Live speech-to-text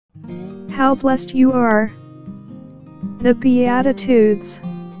How blessed you are! The Beatitudes.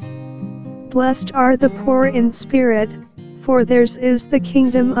 Blessed are the poor in spirit, for theirs is the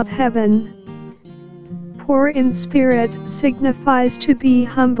kingdom of heaven. Poor in spirit signifies to be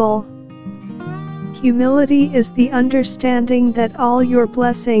humble. Humility is the understanding that all your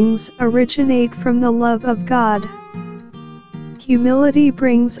blessings originate from the love of God. Humility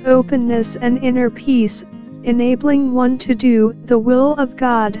brings openness and inner peace, enabling one to do the will of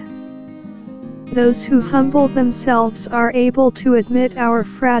God. Those who humble themselves are able to admit our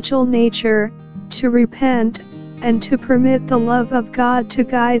fragile nature, to repent, and to permit the love of God to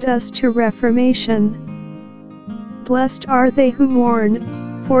guide us to reformation. Blessed are they who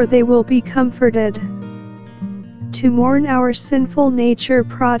mourn, for they will be comforted. To mourn our sinful nature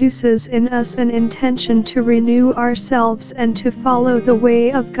produces in us an intention to renew ourselves and to follow the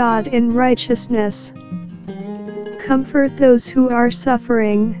way of God in righteousness. Comfort those who are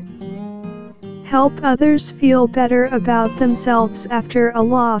suffering. Help others feel better about themselves after a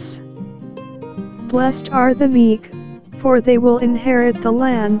loss. Blessed are the meek, for they will inherit the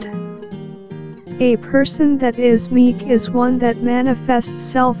land. A person that is meek is one that manifests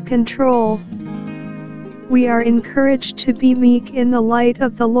self-control. We are encouraged to be meek in the light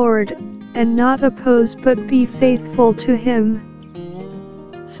of the Lord, and not oppose but be faithful to Him.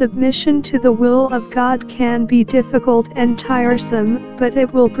 Submission to the will of God can be difficult and tiresome, but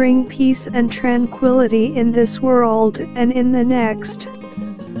it will bring peace and tranquility in this world and in the next.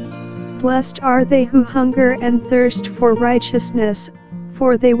 Blessed are they who hunger and thirst for righteousness,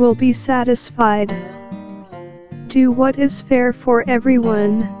 for they will be satisfied. Do what is fair for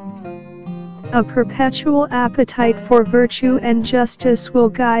everyone. A perpetual appetite for virtue and justice will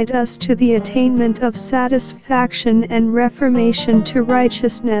guide us to the attainment of satisfaction and reformation to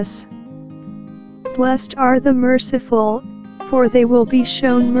righteousness. Blessed are the merciful, for they will be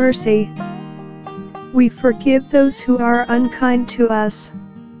shown mercy. We forgive those who are unkind to us.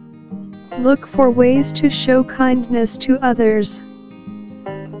 Look for ways to show kindness to others.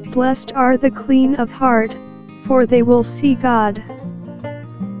 Blessed are the clean of heart, for they will see God.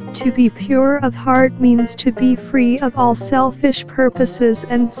 To be pure of heart means to be free of all selfish purposes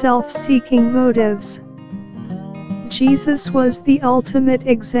and self-seeking motives. Jesus was the ultimate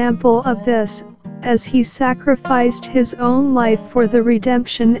example of this, as He sacrificed His own life for the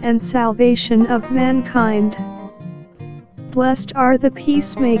redemption and salvation of mankind. Blessed are the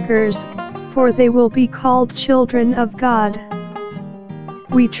peacemakers, for they will be called children of God.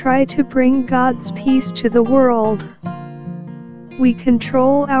 We try to bring God's peace to the world. We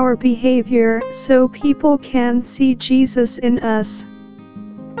control our behavior so people can see Jesus in us.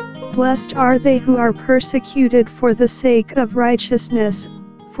 Blessed are they who are persecuted for the sake of righteousness,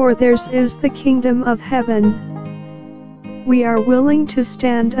 for theirs is the kingdom of heaven. We are willing to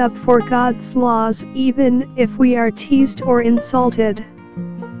stand up for God's laws even if we are teased or insulted.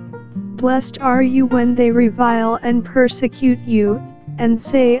 Blessed are you when they revile and persecute you, and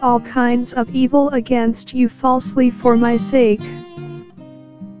say all kinds of evil against you falsely for my sake.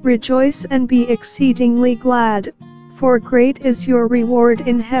 Rejoice and be exceedingly glad, for great is your reward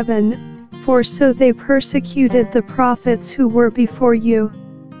in heaven, for so they persecuted the prophets who were before you.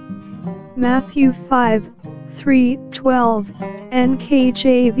 Matthew 5:3-12,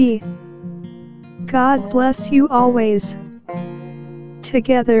 NKJV. God bless you always.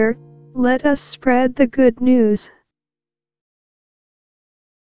 Together, let us spread the good news.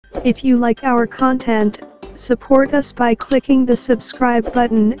 If you like our content, support us by clicking the subscribe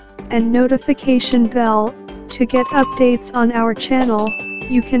button and notification bell to get updates on our channel.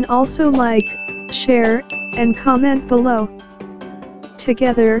 You can also like, share, and comment below.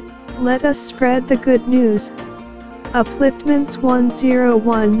 Together, let us spread the good news.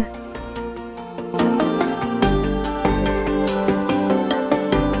 Upliftments101.